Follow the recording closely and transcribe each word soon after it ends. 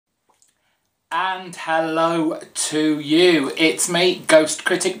And hello to you. It's me, Ghost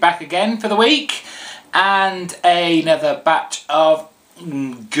Critic, back again for the week, and another batch of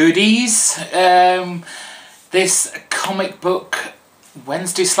goodies. This comic book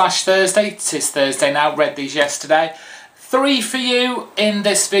Wednesday/Thursday. It is Thursday now. Read these yesterday. 3 for you in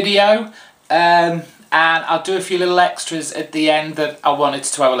this video, and I'll do a few little extras at the end that I wanted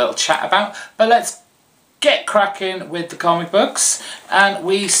to have a little chat about. But let's get cracking with the comic books, and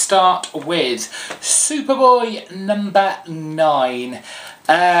we start with Superboy number 9.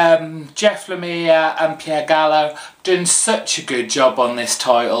 Jeff Lemire and Pierre Gallo doing such a good job on this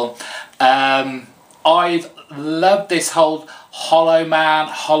title. I've loved this whole Hollow Man,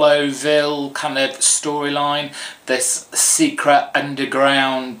 Hollowville kind of storyline, this secret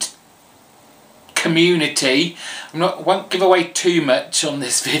underground community. Won't give away too much on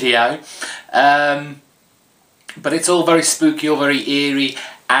this video. But it's all very spooky, all very eerie,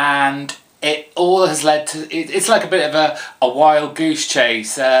 and it all has led to... It's like a bit of a wild goose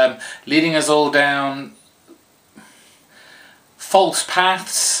chase, leading us all down false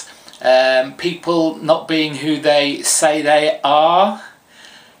paths, people not being who they say they are.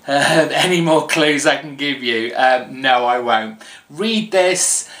 Any more clues I can give you? No, I won't. Read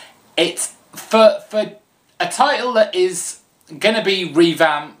this. It's for a title that is going to be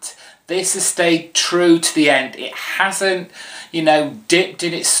revamped. This has stayed true to the end. It hasn't, you know, dipped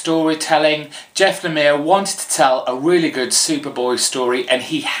in its storytelling. Jeff Lemire wanted to tell a really good Superboy story, and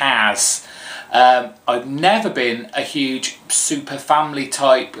he has. I've never been a huge super family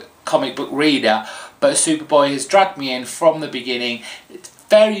type comic book reader, but Superboy has dragged me in from the beginning. It's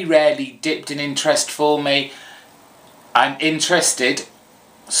very rarely dipped in interest for me. I'm interested,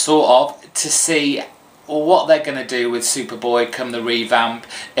 sort of, to see what they're going to do with Superboy come the revamp.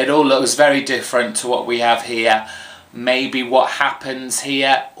 It all looks very different to what we have here. Maybe what happens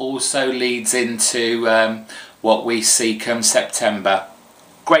here also leads into what we see come September.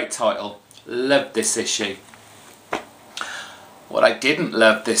 Great title. Loved this issue. What I didn't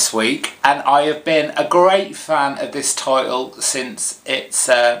love this week, and I have been a great fan of this title since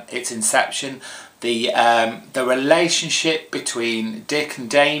its inception. The relationship between Dick and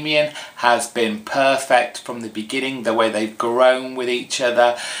Damien has been perfect from the beginning, the way they've grown with each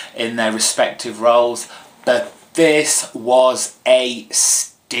other in their respective roles. But this was a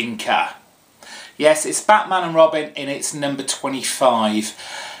stinker. Yes, it's Batman and Robin in its number 25.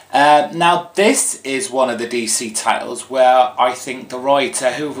 Now this is one of the DC titles where I think the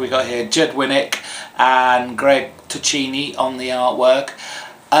writer, who have we got here, Judd Winnick and Greg Tuccini on the artwork.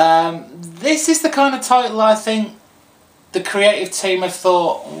 This is the kind of title I think the creative team have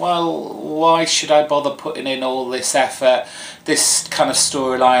thought, well, why should I bother putting in all this effort? This kind of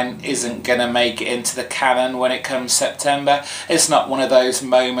storyline isn't going to make it into the canon when it comes September. It's not one of those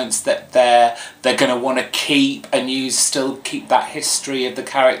moments that they're going to want to keep and still keep that history of the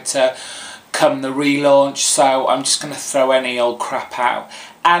character come the relaunch, so I'm just going to throw any old crap out.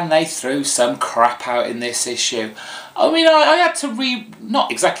 And they threw some crap out in this issue. I mean, I had to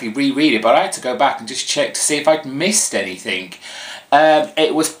not exactly reread it, but I had to go back and just check to see if I'd missed anything.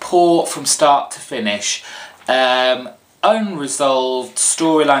 It was poor from start to finish. Unresolved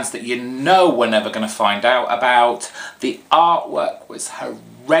storylines that you know we're never going to find out about. The artwork was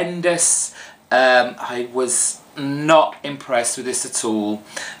horrendous. I was not impressed with this at all.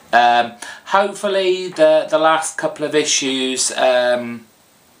 Hopefully the last couple of issues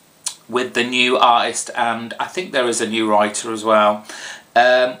with the new artist, and I think there is a new writer as well,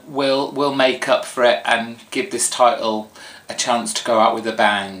 will make up for it and give this title a chance to go out with a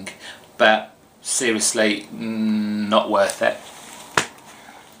bang. But seriously, not worth it.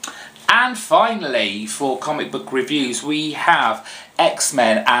 And finally, for comic book reviews, we have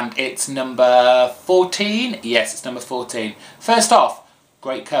X-Men, and it's number 14. Yes, it's number 14. First off,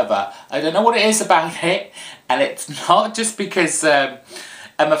 great cover. I don't know what it is about it, and it's not just because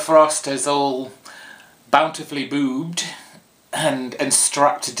Emma Frost is all bountifully boobed and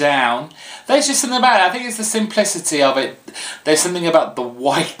strapped down. There's just something about it. I think it's the simplicity of it. There's something about the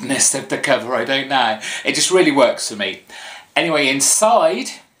whiteness of the cover, I don't know. It just really works for me. Anyway, inside,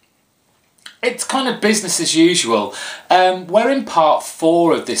 it's kind of business as usual. We're in part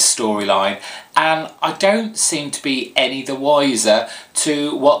 4 of this storyline, and I don't seem to be any the wiser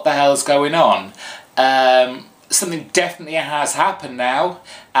to what the hell's going on. Something definitely has happened now,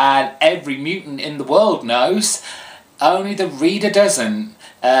 and every mutant in the world knows, only the reader doesn't.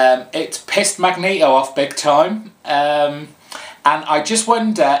 It's pissed Magneto off big time, and I just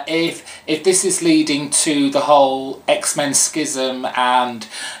wonder if this is leading to the whole X-Men schism and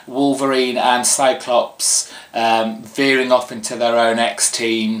Wolverine and Cyclops veering off into their own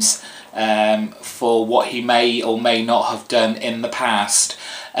X-teams. for what he may or may not have done in the past.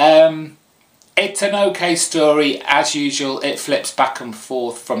 It's an okay story. As usual, it flips back and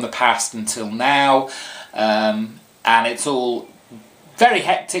forth from the past until now, and it's all very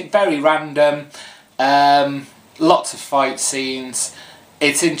hectic, very random, lots of fight scenes.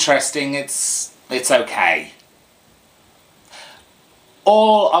 It's interesting, it's okay.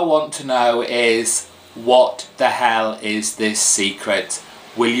 All I want to know is, what the hell is this secret?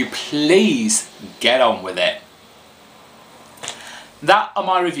 Will you please get on with it? That are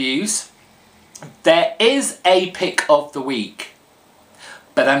my reviews. There is a pick of the week,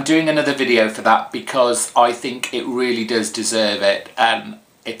 but I'm doing another video for that because I think it really does deserve it, and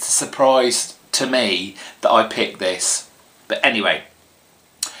it's a surprise to me that I picked this. But anyway,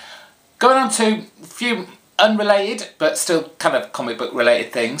 going on to a few unrelated but still kind of comic book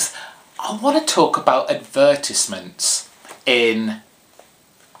related things. I want to talk about advertisements in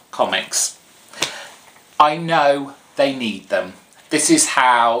comics. I know they need them. This is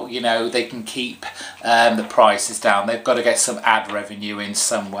how, you know, they can keep the prices down. They've got to get some ad revenue in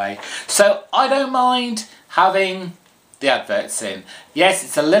some way. So I don't mind having the adverts in. Yes,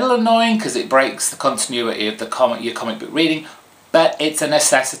 it's a little annoying because it breaks the continuity of your comic book reading, but it's a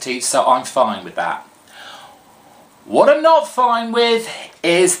necessity, so I'm fine with that. What I'm not fine with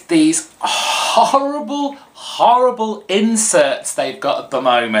is these horrible, horrible inserts they've got at the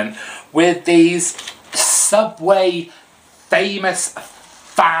moment with these Subway famous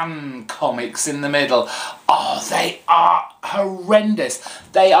fan comics in the middle. Oh, they are horrendous.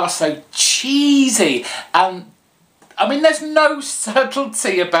 They are so cheesy, and I mean, there's no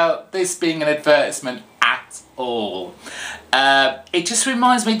subtlety about this being an advertisement at all. It just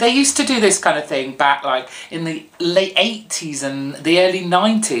reminds me, they used to do this kind of thing back like in the late 80s and the early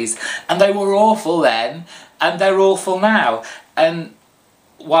 90s, and they were awful then and they're awful now. And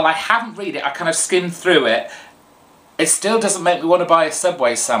while I haven't read it, I kind of skimmed through it, it still doesn't make me want to buy a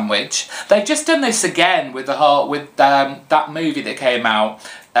Subway sandwich. They've just done this again with that movie that came out.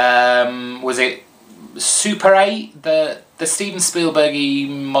 Was it Super 8, the Steven Spielberg-y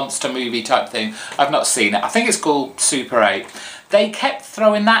monster movie type thing? I've not seen it. I think it's called Super 8. They kept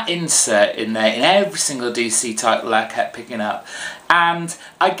throwing that insert in there in every single DC title I kept picking up. And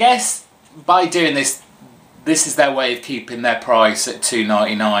I guess by doing this, this is their way of keeping their price at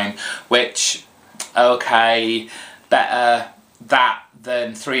 $2.99, which, okay, better that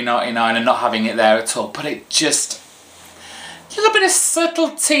than $3.99 and not having it there at all. But it just, a little bit of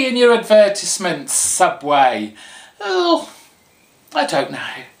subtlety in your advertisements, Subway. Oh, I don't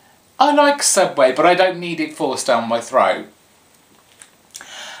know. I like Subway, but I don't need it forced down my throat.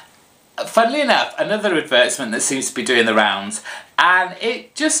 Funnily enough, another advertisement that seems to be doing the rounds, and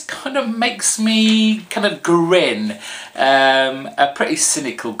it just kind of makes me kind of grin, a pretty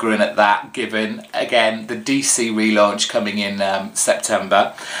cynical grin at that, given, again, the DC relaunch coming in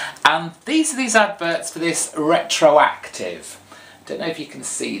September. And these are these adverts for this retroactive. Don't know if you can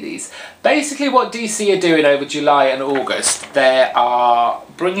see these. Basically what DC are doing over July and August, they are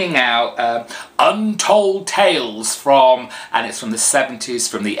bringing out untold tales from, and it's from the 70s,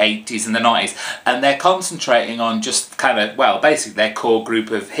 from the 80s and the 90s, and they're concentrating on just kind of, well, basically their core group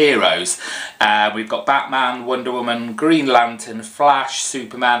of heroes. We've got Batman, Wonder Woman, Green Lantern, Flash,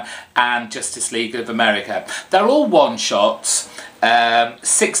 Superman and Justice League of America. They're all one-shots,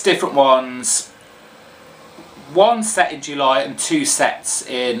 6 different ones. One set in July and 2 sets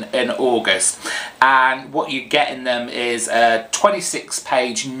in August, and what you get in them is a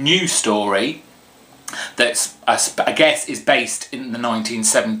 26-page new story that's, I guess, is based in the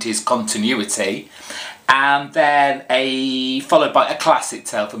 1970s continuity, and then followed by a classic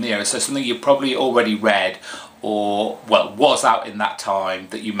tale from the era, so something you probably already read or, well, was out in that time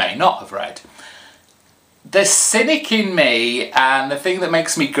that you may not have read. The cynic in me, and the thing that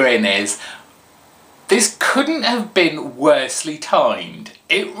makes me grin, is this couldn't have been worsely timed.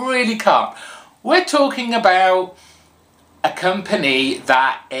 It really can't. We're talking about a company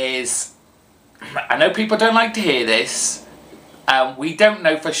that is, I know people don't like to hear this, we don't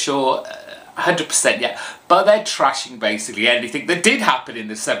know for sure 100% yet, but they're trashing basically anything that did happen in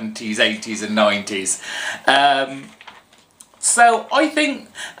the 70s, 80s and 90s. So I think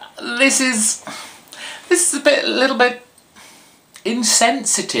this is a little bit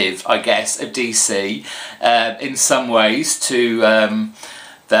insensitive, I guess, of DC in some ways to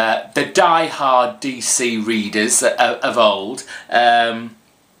the die-hard DC readers of old,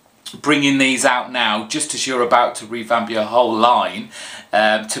 bringing these out now just as you're about to revamp your whole line,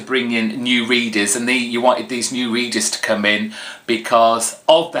 to bring in new readers, and you wanted these new readers to come in because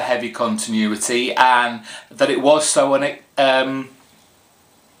of the heavy continuity and that it was so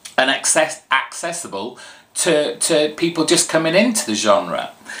accessible to people just coming into the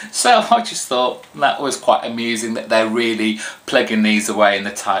genre. So I just thought that was quite amusing that they're really plugging these away in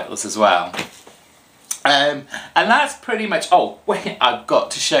the titles as well. And that's pretty much, oh wait, I've got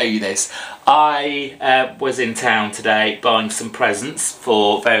to show you this. I was in town today buying some presents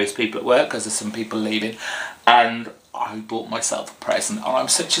for various people at work because there's some people leaving, and I bought myself a present, and I'm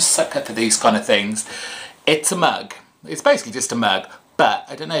such a sucker for these kind of things. It's a mug. It's basically just a mug, but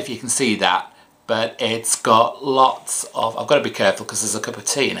I don't know if you can see that, but it's got lots of, I've got to be careful because there's a cup of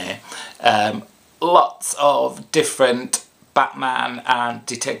tea in here, lots of different Batman and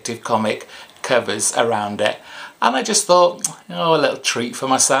detective comic covers around it, and I just thought, oh, a little treat for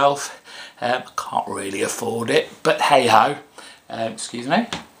myself. I can't really afford it, but hey ho. Excuse me.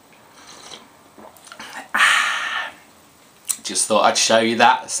 Just thought I'd show you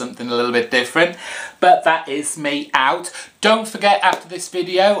that, something a little bit different. But that is me out. Don't forget, after this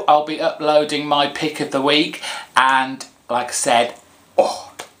video I'll be uploading my pick of the week, and like I said,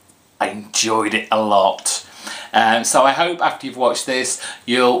 oh, I enjoyed it a lot. So I hope after you've watched this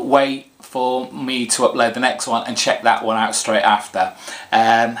you'll wait for me to upload the next one and check that one out straight after.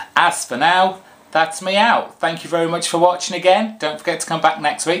 As for now, that's me out. Thank you very much for watching again. Don't forget to come back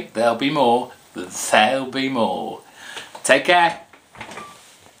next week. There'll be more. There'll be more. Take care.